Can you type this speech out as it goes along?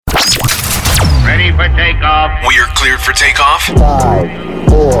ready for takeoff. We are cleared for takeoff. 5,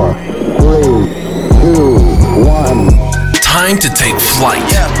 4, 3, 2, 1. Time to take flight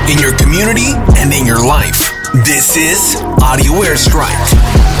in your community and in your life. This is Audio Airstrike.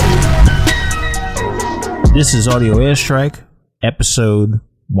 This is Audio Airstrike, episode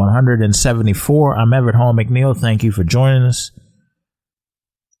 174. I'm Everett Hall McNeil. Thank you for joining us.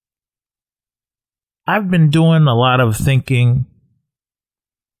 I've been doing a lot of thinking,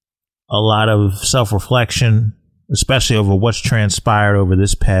 a lot of self-reflection, especially over what's transpired over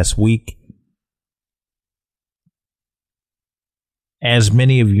this past week. As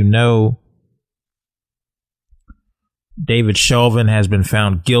many of you know, David Chauvin has been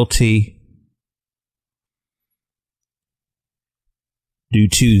found guilty due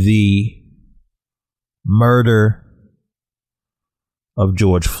to the murder of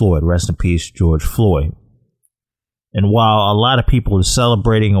George Floyd. Rest in peace, George Floyd. And while a lot of people are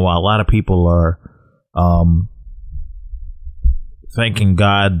celebrating, and while a lot of people are thanking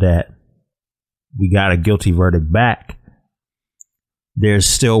God that we got a guilty verdict back, there's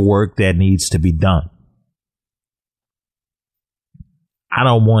still work that needs to be done. I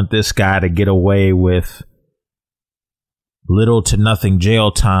don't want this guy to get away with little to nothing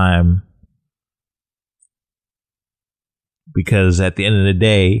jail time, because at the end of the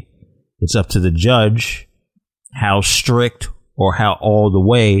day, it's up to the judge how strict or how all the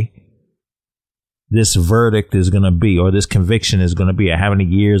way this verdict is going to be, or this conviction is going to be. How many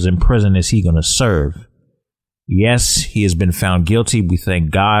years in prison is he going to serve? Yes, he has been found guilty. We thank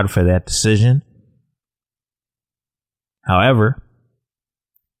God for that decision. However,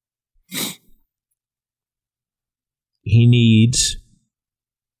 he needs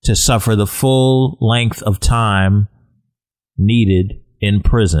to suffer the full length of time needed in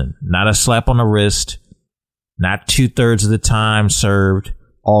prison. Not a slap on the wrist, not 2/3 of the time served,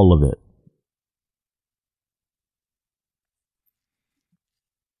 all of it.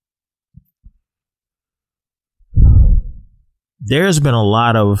 There's been a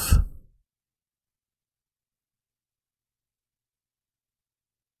lot of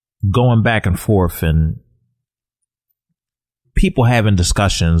going back and forth and people having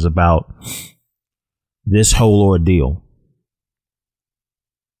discussions about this whole ordeal.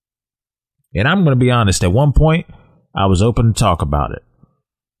 And I'm going to be honest, at one point, I was open to talk about it.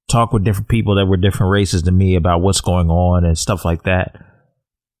 Talk with different people that were different races than me about what's going on and stuff like that.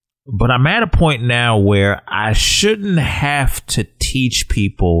 But I'm at a point now where I shouldn't have to teach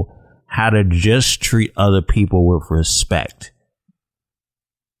people how to just treat other people with respect.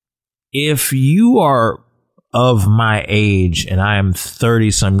 If you are of my age, and I am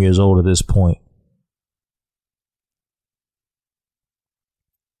 30 some years old at this point,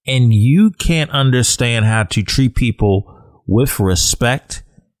 and you can't understand how to treat people with respect,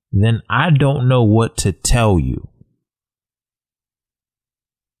 then I don't know what to tell you.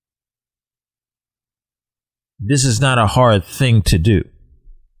 This is not a hard thing to do.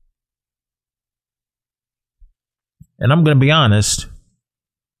 And I'm going to be honest,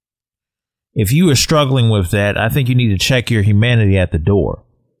 if you are struggling with that, I think you need to check your humanity at the door.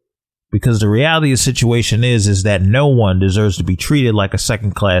 Because the reality of the situation is that no one deserves to be treated like a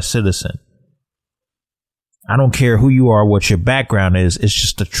second-class citizen. I don't care who you are, what your background is, it's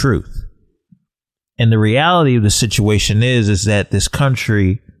just the truth. And the reality of the situation is that this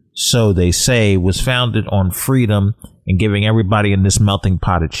country, so they say, was founded on freedom and giving everybody in this melting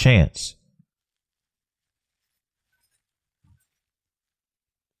pot a chance.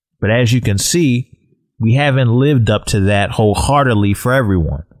 But as you can see, we haven't lived up to that wholeheartedly for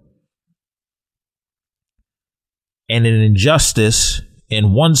everyone. And an injustice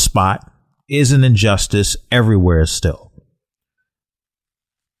in one spot is an injustice everywhere still.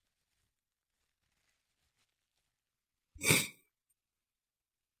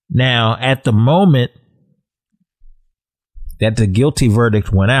 Now, at the moment that the guilty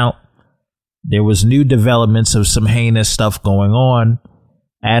verdict went out, there was new developments of some heinous stuff going on.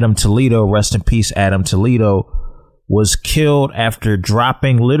 Adam Toledo, rest in peace, Adam Toledo, was killed after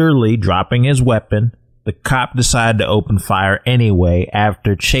literally dropping his weapon. The cop decided to open fire anyway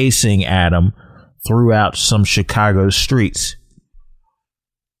after chasing Adam throughout some Chicago streets.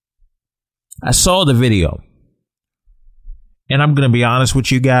 I saw the video, and I'm going to be honest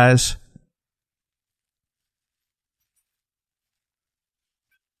with you guys.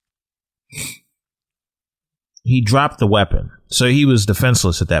 He dropped the weapon, so he was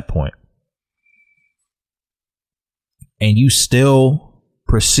defenseless at that point. And you still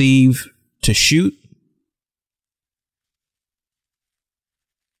proceed to shoot?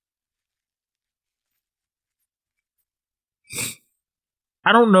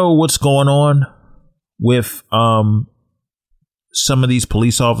 I don't know what's going on with some of these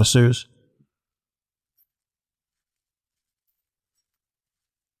police officers.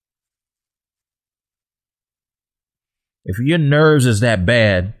 If your nerves is that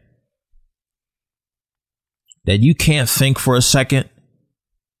bad that you can't think for a second,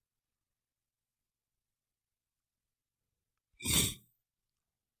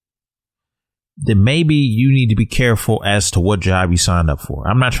 then maybe you need to be careful as to what job you signed up for.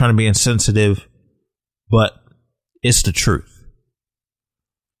 I'm not trying to be insensitive, but it's the truth.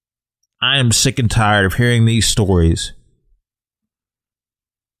 I am sick and tired of hearing these stories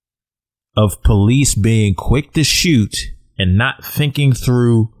of police being quick to shoot and not thinking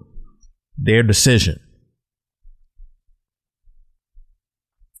through their decision.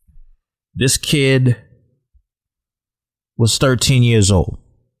 This kid was 13 years old.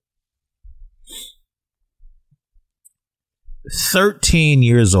 13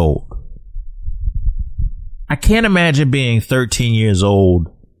 years old. I can't imagine being 13 years old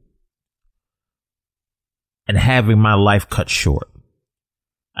and having my life cut short.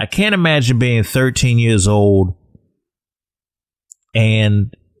 I can't imagine being 13 years old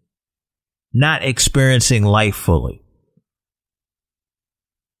and not experiencing life fully.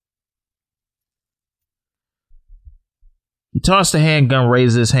 He tossed the handgun,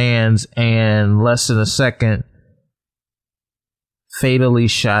 raised his hands, and less than a second, fatally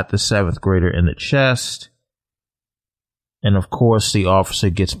shot the 7th grader in the chest. And of course, the officer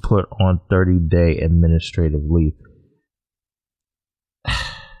gets put on 30-day administrative leave.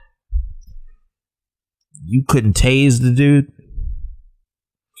 You couldn't tase the dude?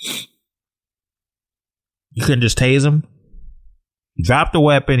 You couldn't just tase him? He dropped the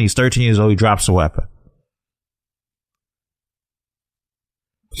weapon. He's 13 years old. He drops the weapon.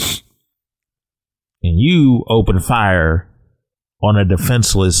 And you open fire on a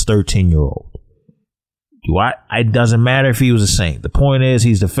defenseless 13-year-old. It doesn't matter if he was a saint. The point is,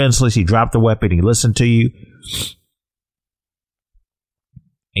 he's defenseless. He dropped the weapon. He listened to you.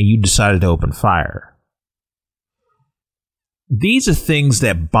 And you decided to open fire. These are things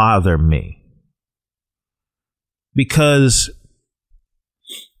that bother me. Because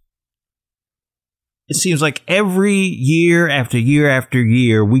it seems like every year after year after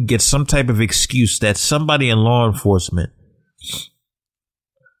year, we get some type of excuse that somebody in law enforcement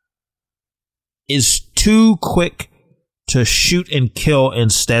is too quick to shoot and kill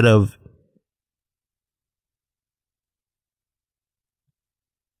instead of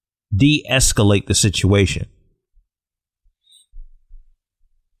de-escalate the situation.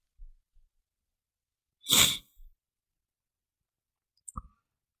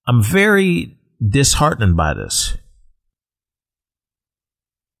 I'm very disheartened by this.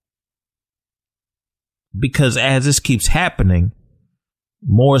 Because as this keeps happening,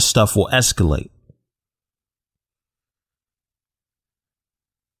 more stuff will escalate.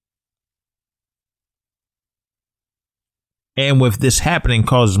 And with this happening,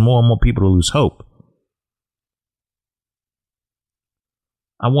 causes more and more people to lose hope.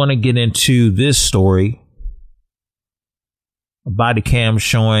 I want to get into this story. A body cam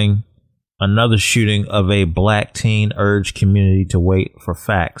showing another shooting of a black teen urged community to wait for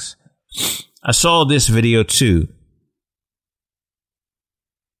facts. I saw this video too.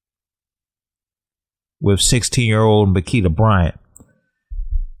 With 16-year-old Makita Bryant.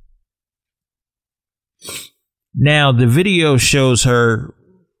 Now, the video shows her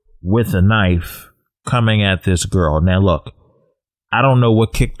with a knife coming at this girl. Now, look, I don't know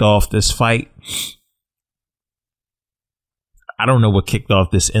what kicked off this fight. I don't know what kicked off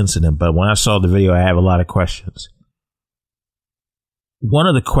this incident, but when I saw the video, I have a lot of questions. One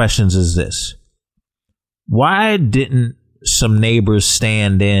of the questions is this. Why didn't some neighbors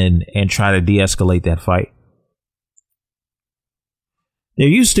stand in and try to de-escalate that fight? There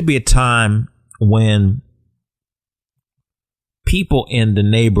used to be a time when people in the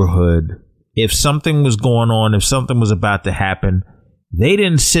neighborhood, if something was going on, if something was about to happen, they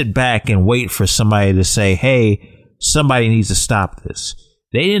didn't sit back and wait for somebody to say, hey, somebody needs to stop this.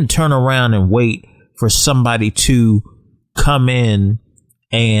 They didn't turn around and wait for somebody to come in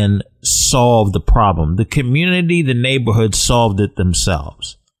and solve the problem. The community, the neighborhood solved it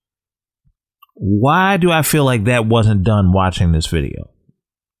themselves. Why do I feel like that wasn't done watching this video?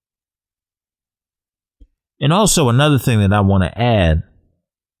 And also another thing that I want to add.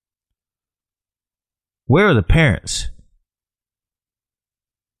 Where are the parents?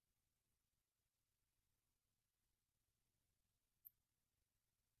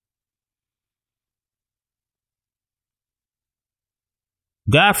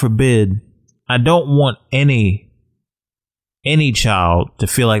 God forbid, I don't want any child to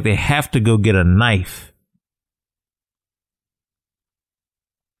feel like they have to go get a knife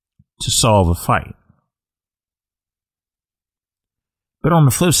to solve a fight. But on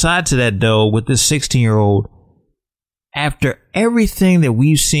the flip side to that, though, with this 16-year-old, after everything that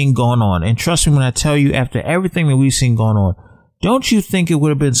we've seen going on, and trust me when I tell you, after everything that we've seen going on, don't you think it would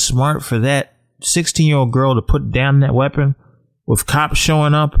have been smart for that 16-year-old girl to put down that weapon with cops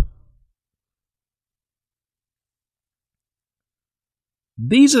showing up?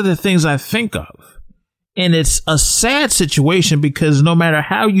 These are the things I think of. And it's a sad situation because no matter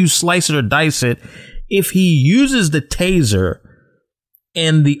how you slice it or dice it, if he uses the taser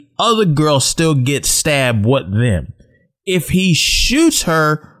and the other girl still gets stabbed, what then? If he shoots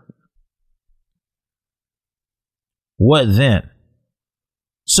her, what then?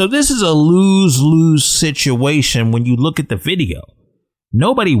 So this is a lose-lose situation when you look at the video.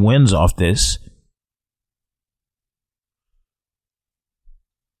 Nobody wins off this.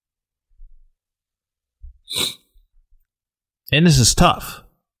 And this is tough.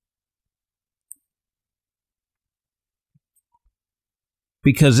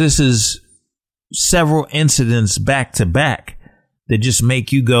 Because this is several incidents back to back that just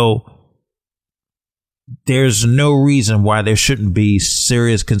make you go, there's no reason why there shouldn't be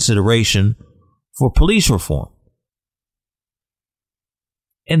serious consideration for police reform.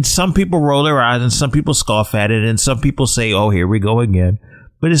 And some people roll their eyes and some people scoff at it and some people say, oh, here we go again.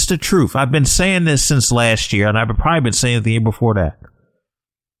 But it's the truth. I've been saying this since last year and I've probably been saying it the year before that.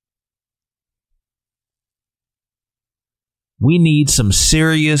 We need some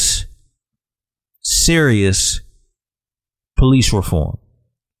serious police reform.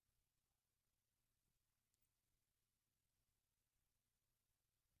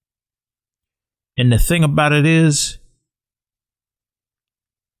 And the thing about it is,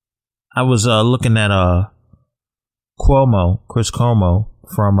 I was looking at Chris Cuomo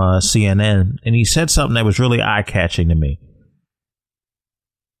from CNN, and he said something that was really eye-catching to me.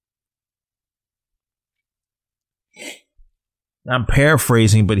 I'm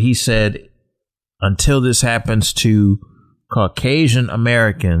paraphrasing, but he said, until this happens to Caucasian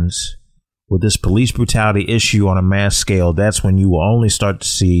Americans with this police brutality issue on a mass scale, that's when you will only start to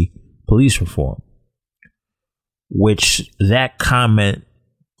see police reform. Which that comment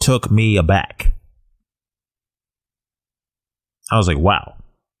took me aback. I was like, wow.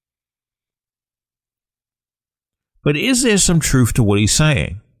 But is there some truth to what he's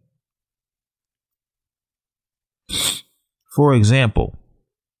saying? For example,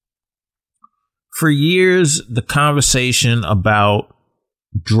 for years, the conversation about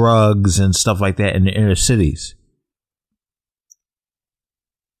drugs and stuff like that in the inner cities,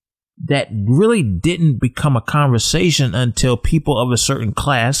 that really didn't become a conversation until people of a certain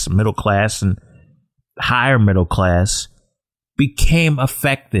class, middle class and higher middle class, became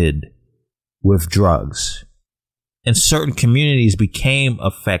affected with drugs. And certain communities became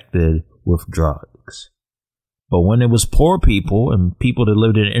affected with drugs. But when it was poor people and people that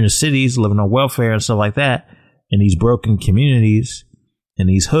lived in inner cities, living on welfare and stuff like that, in these broken communities, in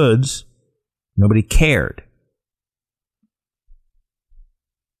these hoods, nobody cared.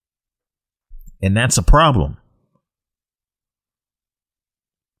 And that's a problem.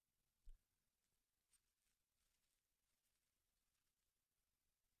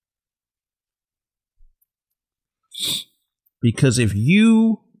 Because if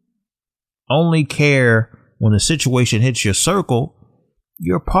you only care when the situation hits your circle,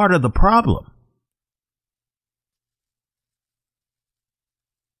 you're part of the problem.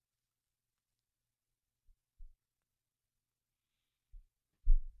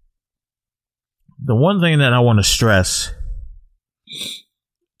 The one thing that I want to stress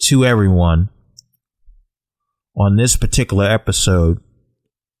to everyone on this particular episode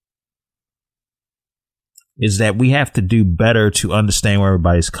is that we have to do better to understand where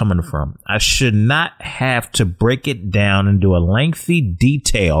everybody's coming from. I should not have to break it down into a lengthy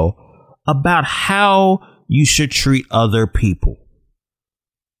detail about how you should treat other people.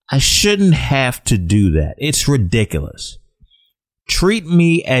 I shouldn't have to do that. It's ridiculous. Treat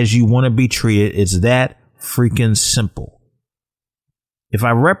me as you want to be treated. It's that freaking simple. If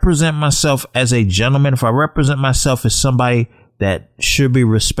I represent myself as a gentleman, if I represent myself as somebody that should be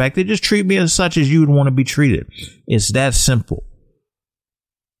respected, just treat me as such as you would want to be treated. It's that simple.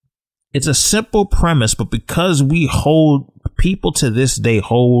 It's a simple premise, but because we hold, people to this day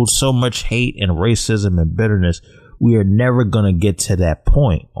hold so much hate and racism and bitterness, we are never going to get to that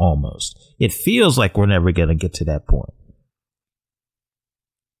point almost. It feels like we're never going to get to that point.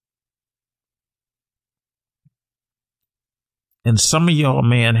 And some of y'all,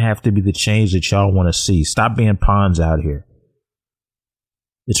 man, have to be the change that y'all want to see. Stop being pawns out here.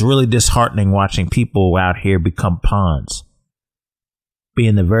 It's really disheartening watching people out here become pawns.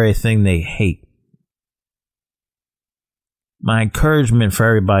 being the very thing they hate. My encouragement for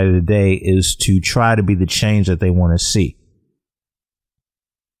everybody today is to try to be the change that they want to see.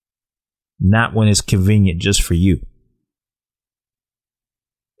 Not when it's convenient just for you.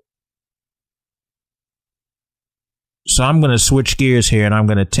 So I'm going to switch gears here and I'm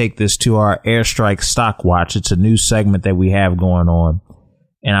going to take this to our Airstrike Stock Watch. It's a new segment that we have going on.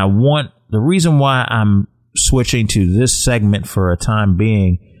 And the reason why I'm switching to this segment for a time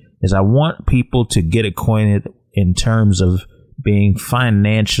being is I want people to get acquainted in terms of being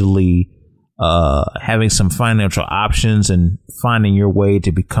financially, having some financial options and finding your way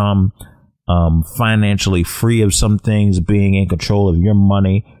to become financially free of some things, being in control of your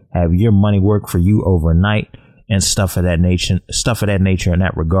money, have your money work for you overnight, and stuff of that nature in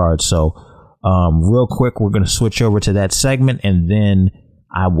that regard. So, real quick, we're going to switch over to that segment, and then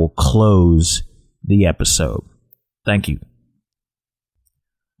I will close the episode. Thank you.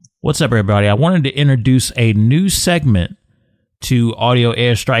 What's up, everybody? I wanted to introduce a new segment to Audio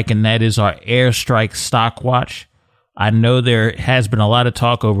Airstrike, and that is our Airstrike Stock Watch. I know there has been a lot of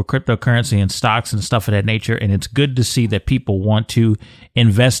talk over cryptocurrency and stocks and stuff of that nature, and it's good to see that people want to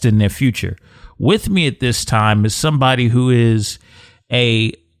invest in their future. With me at this time is somebody who is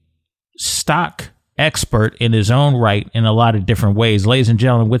a stock expert in his own right in a lot of different ways. Ladies and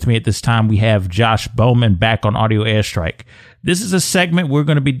gentlemen, with me at this time, we have Josh Bowman back on Audio Airstrike. This is a segment we're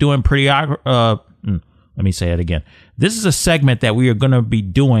going to be doing This is a segment that we are going to be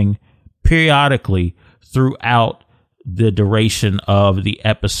doing periodically throughout the duration of the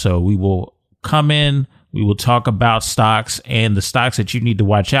episode. We will come in, we will talk about stocks and the stocks that you need to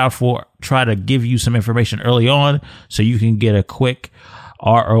watch out for, try to give you some information early on so you can get a quick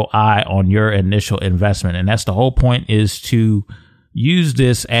ROI on your initial investment. And that's the whole point, is to use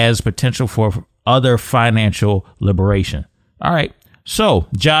this as potential for other financial liberation. All right. So,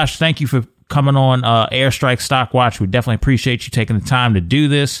 Josh, thank you for coming on Airstrike Stock Watch. We definitely appreciate you taking the time to do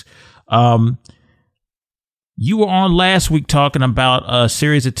this. You were on last week talking about a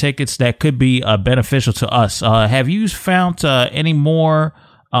series of tickets that could be beneficial to us. Have you found any more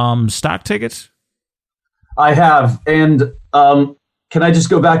stock tickets? I have. And can I just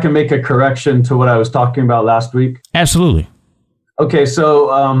go back and make a correction to what I was talking about last week? Absolutely. Okay,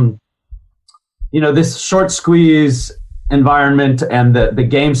 so, this short squeeze environment and the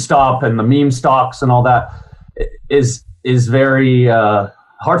GameStop and the meme stocks and all that is very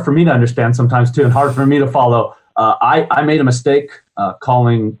hard for me to understand sometimes too, and hard for me to follow. I made a mistake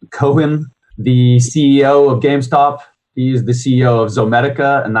calling Cohen the CEO of GameStop. He is the CEO of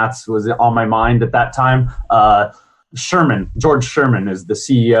Zomedica, and that was on my mind at that time. George Sherman is the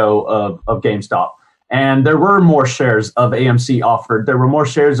CEO of GameStop. And there were more shares of AMC offered. There were more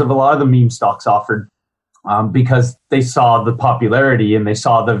shares of a lot of the meme stocks offered because they saw the popularity and they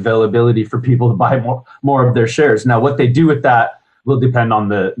saw the availability for people to buy more of their shares. Now, what they do with that will depend on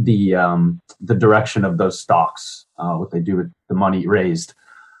the direction of those stocks, what they do with the money raised.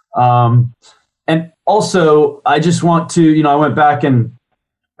 And also, I just want to, I went back and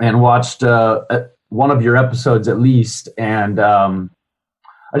watched one of your episodes at least, and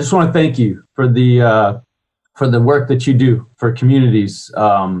I just want to thank you for the work that you do for communities,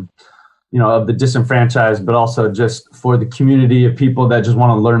 of the disenfranchised, but also just for the community of people that just want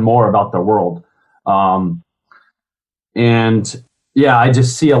to learn more about the world. And yeah, I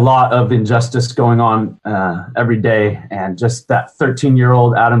just see a lot of injustice going on every day, and just that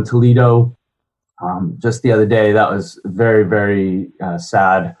 13-year-old Adam Toledo, just the other day, that was very, very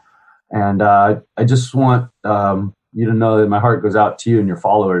sad. And I just want you to know that my heart goes out to you and your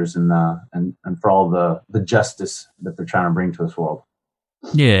followers, and for all the justice that they're trying to bring to this world.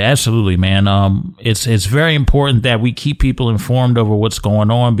 Yeah, absolutely, man. It's very important that we keep people informed over what's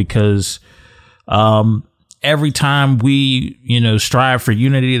going on, because every time we, strive for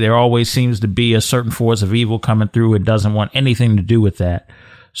unity, there always seems to be a certain force of evil coming through. It doesn't want anything to do with that.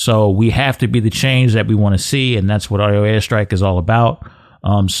 So we have to be the change that we want to see, and that's what Audio Airstrike is all about.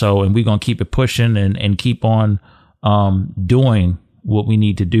 And we're going to keep it pushing and keep on doing what we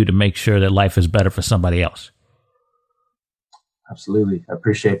need to do to make sure that life is better for somebody else. Absolutely. I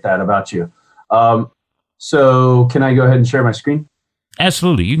appreciate that about you. So can I go ahead and share my screen?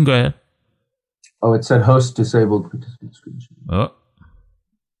 Absolutely. You can go ahead. Oh, it said host disabled participant screen. Oh.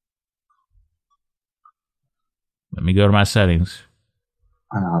 Let me go to my settings.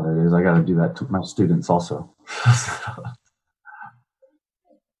 I know how that is. I got to do that to my students also.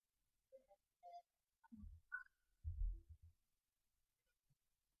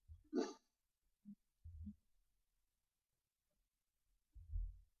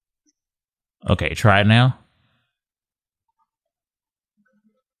 Okay, try it now.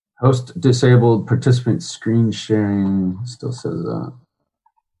 Host disabled, participant screen sharing still says that.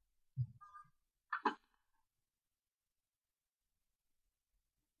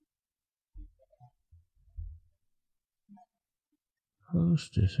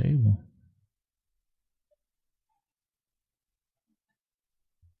 Host disabled.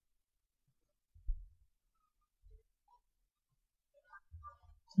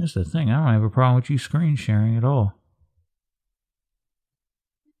 That's the thing. I don't have a problem with you screen sharing at all.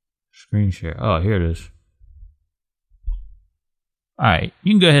 Screen share. Oh, here it is. All right.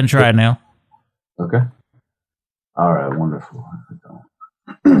 You can go ahead and try it now. Okay. All right. Wonderful.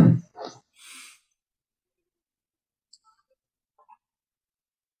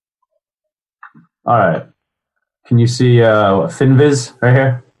 All right. Can you see FinViz right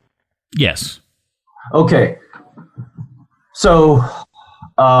here? Yes. Okay. So,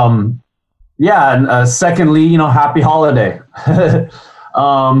 yeah, and secondly, happy holiday.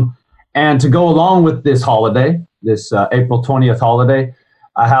 And to go along with this holiday, this April 20th holiday,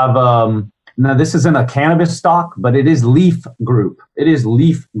 I have, now this isn't a cannabis stock, but it is Leaf Group. It is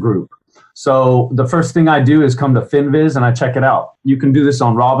Leaf Group. So the first thing I do is come to FinViz and I check it out. You can do this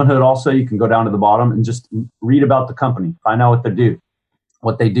on Robinhood also. You can go down to the bottom and just read about the company, find out what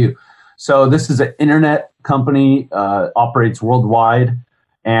they do. So this is an internet company, operates worldwide,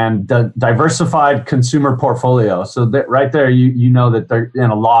 and diversified consumer portfolio. So that right there, you know that they're in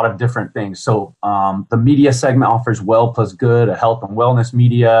a lot of different things. So the media segment offers Well Plus Good, a health and wellness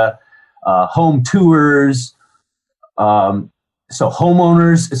media, home tours. So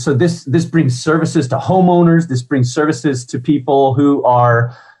homeowners. So this brings services to homeowners. This brings services to people who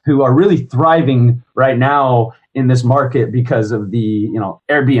are really thriving right now in this market because of the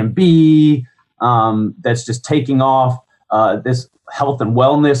Airbnb that's just taking off. This health and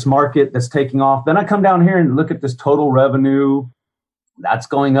wellness market that's taking off. Then I come down here and look at this total revenue that's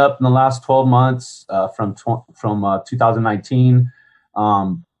going up in the last 12 months from 2019.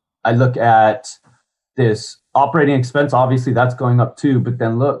 I look at this operating expense. Obviously, that's going up too. But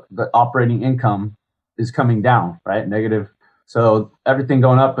then look, the operating income is coming down, right? Negative. So everything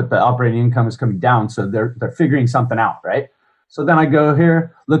going up, but the operating income is coming down. So they're figuring something out, right? So then I go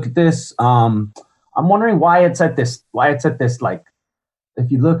here, look at this. I'm wondering why it's at this. Like, if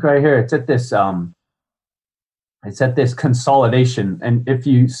you look right here, it's at this consolidation. And if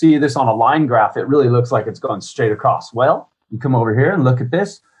you see this on a line graph, it really looks like it's going straight across. Well, you come over here and look at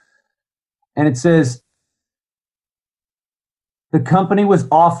this, and it says the company was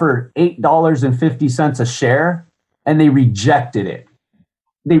offered $8.50 a share, and they rejected it.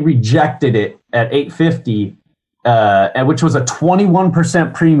 They rejected it at $8.50. And which was a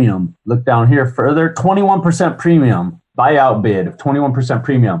 21% premium. Look down here further, 21% premium, buyout bid of 21%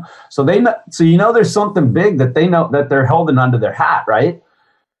 premium. So there's something big that they know that they're holding under their hat, right?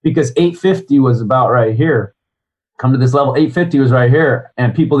 Because 850 was about right here. Come to this level, 850 was right here,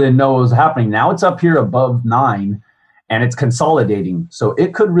 and people didn't know what was happening. Now it's up here above 9, and it's consolidating. So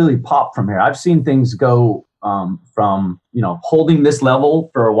it could really pop from here. I've seen things go from holding this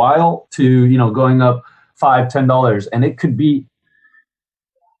level for a while to going up $5-10, and it could be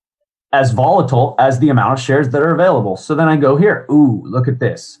as volatile as the amount of shares that are available. So then I go here. Ooh, look at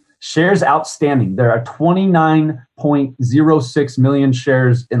this. Shares outstanding. There are 29.06 million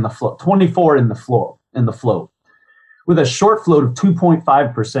shares in the float, 24 in the float, with a short float of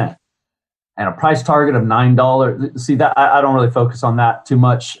 2.5% and a price target of $9. See that I don't really focus on that too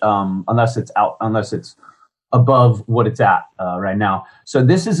much unless it's above what it's at right now. So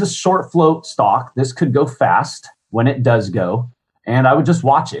this is a short float stock. This could go fast when it does go, and I would just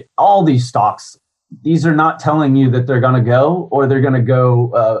watch it. All these stocks, these are not telling you that they're going to go or they're going to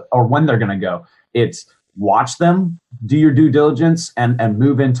go or when they're going to go. It's watch them, do your due diligence, and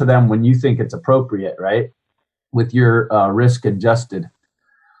move into them when you think it's appropriate, right? With your risk adjusted.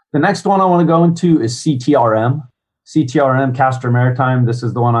 The next one I want to go into is CTRM. CTRM, Castor Maritime. This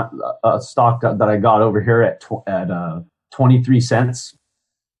is the one stock that I got over here at 23 cents,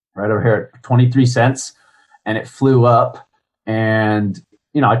 right over here at 23 cents, and it flew up. And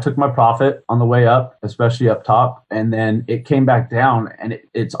I took my profit on the way up, especially up top, and then it came back down, and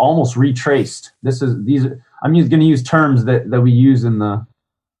it's almost retraced. I'm going to use terms that we use in the,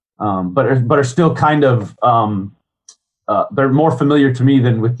 but are still kind of they're more familiar to me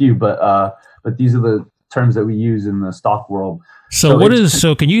than with you, but these are the terms that we use in the stock world. So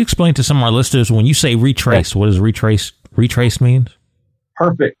can you explain to some of our listeners when you say retrace, what does retrace mean?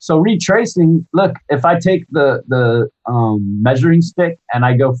 Perfect. So retracing, look, if I take the measuring stick and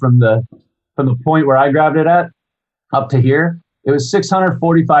I go from the point where I grabbed it at up to here, it was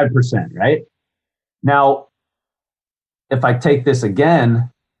 645%, right? Now, if I take this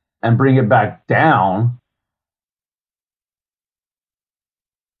again and bring it back down,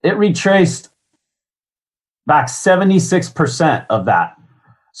 it retraced back 76% of that.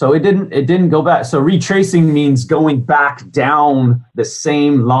 So it didn't go back. So retracing means going back down the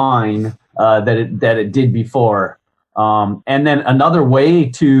same line that it did before. And then another way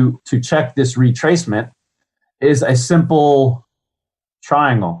to check this retracement is a simple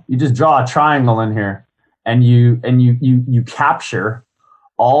triangle. You just draw a triangle in here, and you capture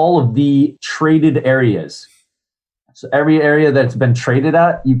all of the traded areas. So every area that's been traded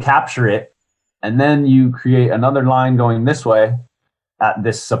at, you capture it, and then you create another line going this way at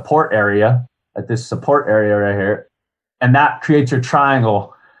this support area right here, and that creates your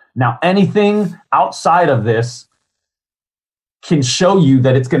triangle. Now, anything outside of this can show you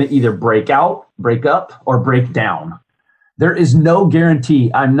that it's going to either break out, break up, or break down. There is no guarantee.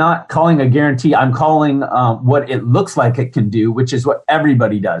 I'm not calling a guarantee. I'm calling what it looks like it can do, which is what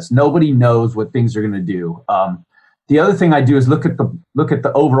everybody does. Nobody knows what things are going to do. The other thing I do is look at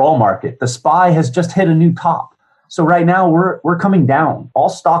the overall market. The SPY has just hit a new top. So right now we're coming down. All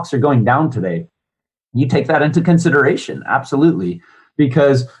stocks are going down today. You take that into consideration, absolutely,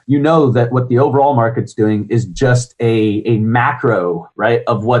 because you know that what the overall market's doing is just a macro, right,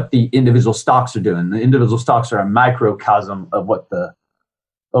 of what the individual stocks are doing. The individual stocks are a microcosm of what the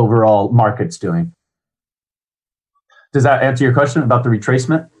overall market's doing. Does that answer your question about the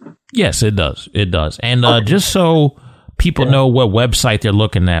retracement? Yes, it does. It does. And just so people know what website they're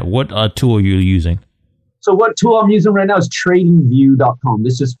looking at, what tool are you using? So what tool I'm using right now is tradingview.com.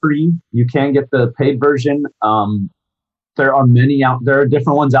 This is free. You can get the paid version. There are many out there,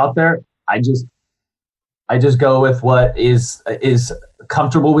 different ones out there. I just go with what is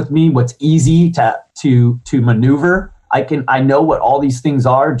comfortable with me, what's easy to maneuver. I know what all these things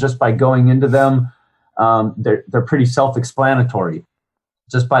are just by going into them. They're pretty self-explanatory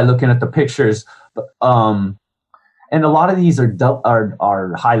just by looking at the pictures. And a lot of these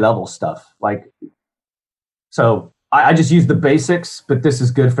are high level stuff. So I just use the basics, but this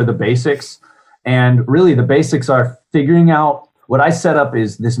is good for the basics. And really the basics are figuring out what I set up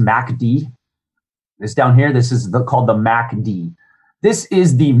is this MACD. This down here, this is called the MACD. This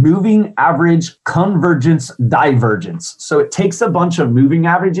is the moving average convergence divergence. So it takes a bunch of moving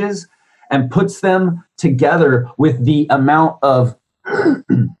averages and puts them together with the amount of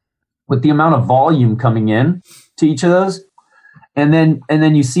volume coming in to each of those. And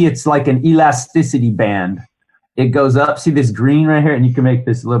then you see it's like an elasticity band. It goes up. See this green right here? And you can make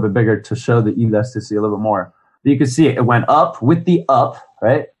this a little bit bigger to show the elasticity a little bit more. But you can see it went up with the up,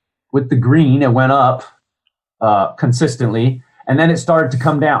 right? With the green, it went up consistently. And then it started to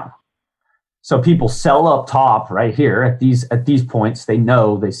come down. So people sell up top right here at these points. They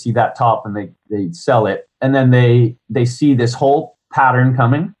see that top and they sell it. And then they see this whole pattern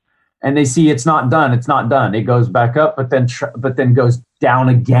coming and they see it's not done. It's not done. It goes back up, but then goes down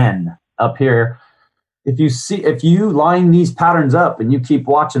again up here. If you line these patterns up and you keep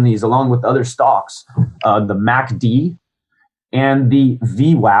watching these along with other stocks, the MACD and the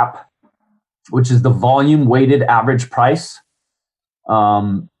VWAP, which is the volume weighted average price,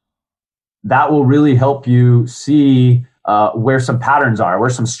 that will really help you see where some patterns are,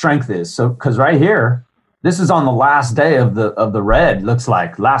 where some strength is. So, because right here, this is on the last day of the red. Looks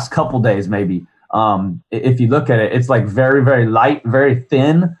like last couple days maybe. If you look at it, it's like very, very light, very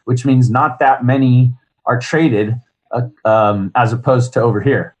thin, which means not that many are traded as opposed to over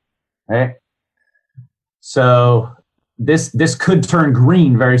here, right? So this could turn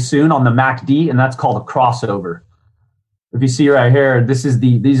green very soon on the MACD, and that's called a crossover. If you see right here,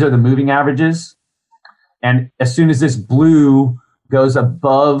 these are the moving averages, and as soon as this blue goes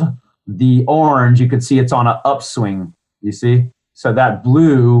above the orange, you can see it's on an upswing. You see, so that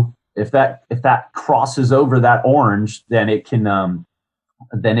blue, if that crosses over that orange, then it can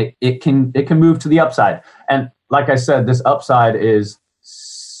it can move to the upside. And like I said, this upside is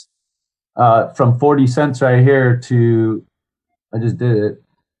from 40 cents right here to, I just did it.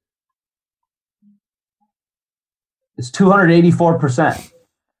 It's 284%.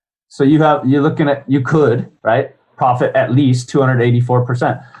 So you're looking at, you could, right, profit at least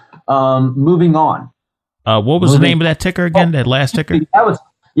 284%. Moving on. What was the name of that ticker again? That last ticker?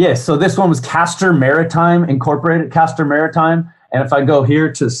 So this one was Castor Maritime Incorporated, Castor Maritime. And if I go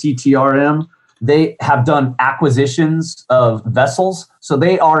here to CTRM, they have done acquisitions of vessels. So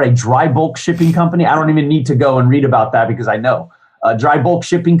they are a dry bulk shipping company. I don't even need to go and read about that because I know. A dry bulk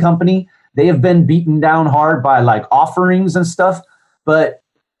shipping company. They have been beaten down hard by like offerings and stuff, but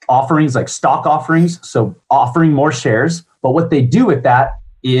offerings like stock offerings. So offering more shares. But what they do with that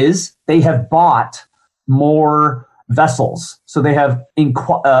is they have bought more vessels. So they have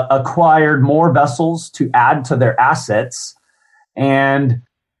acquired more vessels to add to their assets, and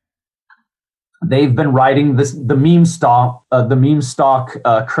they've been riding the meme stock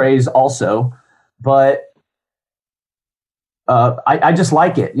craze also. But I just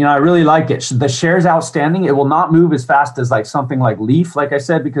like it. I really like it. The shares outstanding, it will not move as fast as like something like Leaf, like I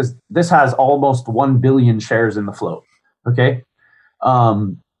said, because this has almost 1 billion shares in the float. Okay.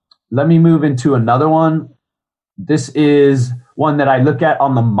 Let me move into another one. This is one that I look at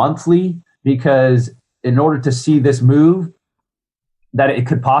on the monthly, because in order to see this move that it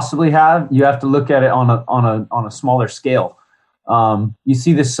could possibly have, you have to look at it on a smaller scale. You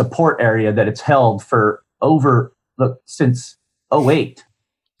see this support area that it's held for since 2008.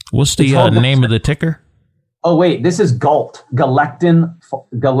 What's the name of the ticker? Oh wait, this is Galt. Galectin.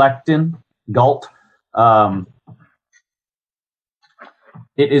 Galt.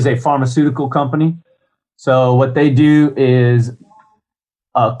 It is a pharmaceutical company. So what they do is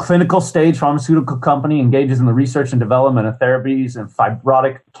a clinical stage pharmaceutical company engages in the research and development of therapies in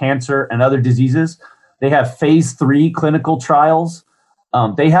fibrotic cancer and other diseases. They have phase 3 clinical trials.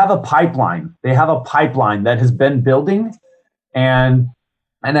 They have a pipeline. That has been building, and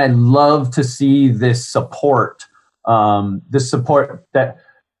I love to see this support. So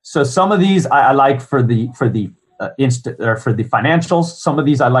some of these I like for the financials. Some of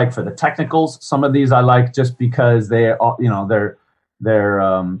these I like for the technicals. Some of these I like just because they're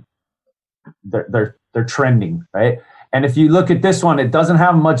trending, right? And if you look at this one, it doesn't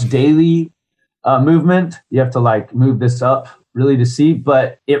have much daily movement. You have to like move this up really to see,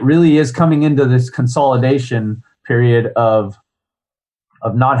 but it really is coming into this consolidation period of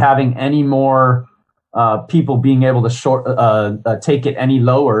not having any more people being able to take it any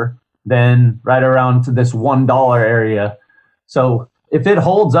lower than right around to this $1 area. So if it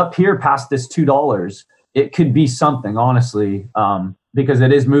holds up here past this $2, it could be something, honestly, because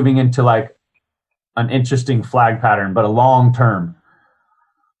it is moving into like an interesting flag pattern, but a long term.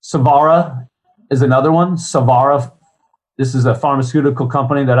 Savara is another one. Savara, this is a pharmaceutical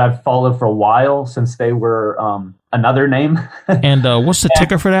company that I've followed for a while, since they were another name. And what's the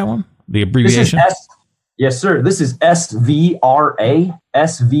ticker for that one? The abbreviation? Yes, sir. This is SVRA.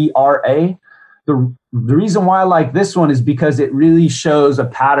 SVRA. The reason why I like this one is because it really shows a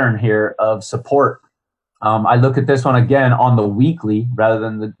pattern here of support. I look at this one again on the weekly rather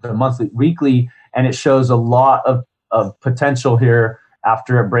than the monthly. Weekly, and it shows a lot of potential here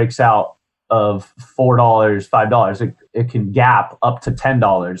after it breaks out of $4, $5. It can gap up to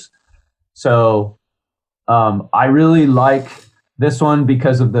 $10. So I really like this one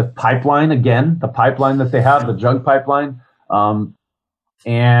because of the pipeline. Again, the pipeline that they have, the drug pipeline,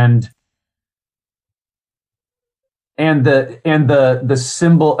 and the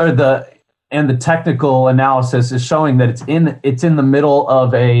symbol or the technical analysis is showing that it's in the middle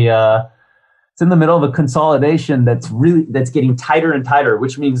of a consolidation that's getting tighter and tighter,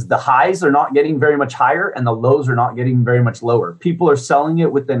 which means the highs are not getting very much higher and the lows are not getting very much lower. People are selling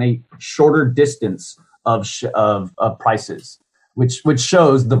it within a shorter distance of prices, which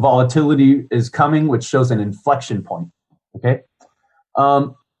shows the volatility is coming, which shows an inflection point. Okay.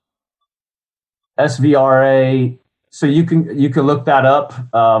 SVRA. So you can look that up.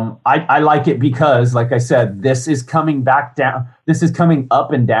 I like it because, like I said, this is coming back down. This is coming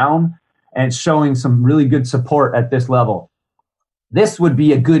up and down, and it's showing some really good support at this level. This would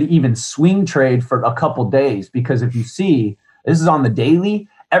be a good even swing trade for a couple days, because if you see, this is on the daily.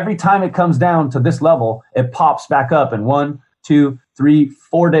 Every time it comes down to this level, it pops back up in 1, 2, 3,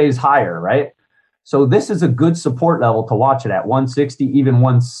 4 days higher, right? So this is a good support level to watch it at 160, even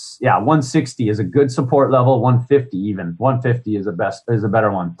 160 is a good support level. 150 even 150 is a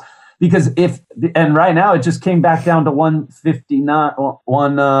better one, because and right now it just came back down to 159,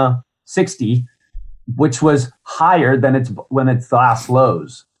 160, which was higher than its last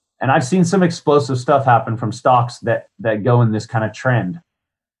lows. And I've seen some explosive stuff happen from stocks that go in this kind of trend.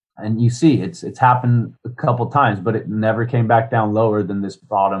 And you see it's happened a couple times, but it never came back down lower than this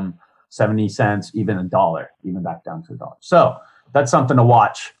bottom 70 cents, even $1, even back down to $1. So that's something to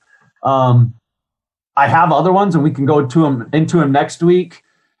watch. I have other ones, and we can go into them next week.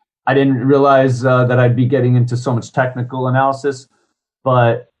 I didn't realize that I'd be getting into so much technical analysis,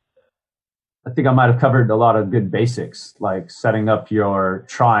 but I think I might have covered a lot of good basics, like setting up your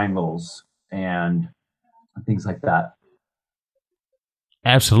triangles and things like that.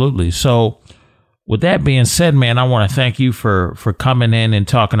 Absolutely. So with that being said, man, I want to thank you for coming in and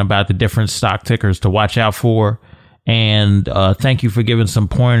talking about the different stock tickers to watch out for. And thank you for giving some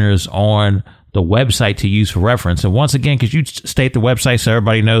pointers on the website to use for reference. And once again, could you state the website so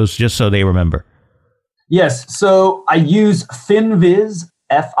everybody knows, just so they remember? Yes. So I use Finviz,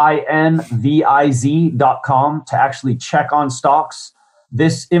 FINVIZ.com to actually check on stocks.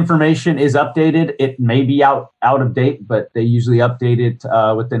 This information is updated. It may be out of date, but they usually update it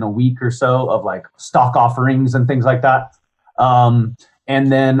within a week or so of like stock offerings and things like that. And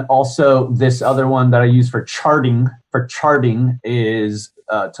then also this other one that I use for charting is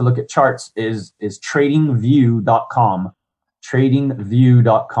to look at charts is tradingview.com.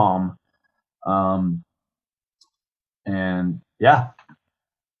 Tradingview.com. And yeah.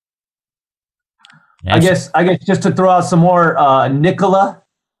 I guess just to throw out some more, Nikola,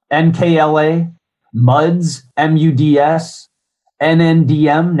 NKLA, MUDS, MUDS,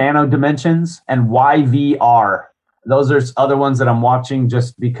 NNDM, Nano Dimensions, and YVR. Those are other ones that I'm watching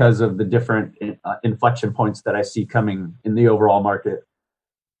just because of the different inflection points that I see coming in the overall market.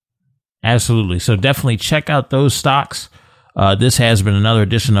 Absolutely. So definitely check out those stocks. This has been another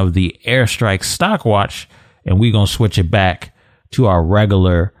edition of the Airstrike Stock Watch, and we're going to switch it back to our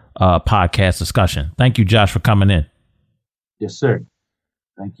regular podcast discussion. Thank you, Josh, for coming in. Yes, sir.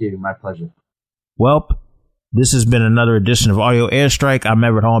 Thank you. My pleasure. Well, this has been another edition of Audio Airstrike. I'm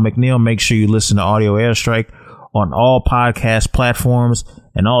Everett Hall McNeil. Make sure you listen to Audio Airstrike on all podcast platforms,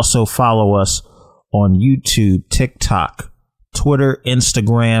 and also follow us on YouTube, TikTok, Twitter,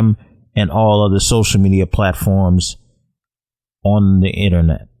 Instagram, and all other social media platforms on the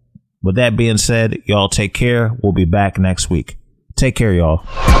internet. With that being said, y'all take care. We'll be back next week. Take care, y'all.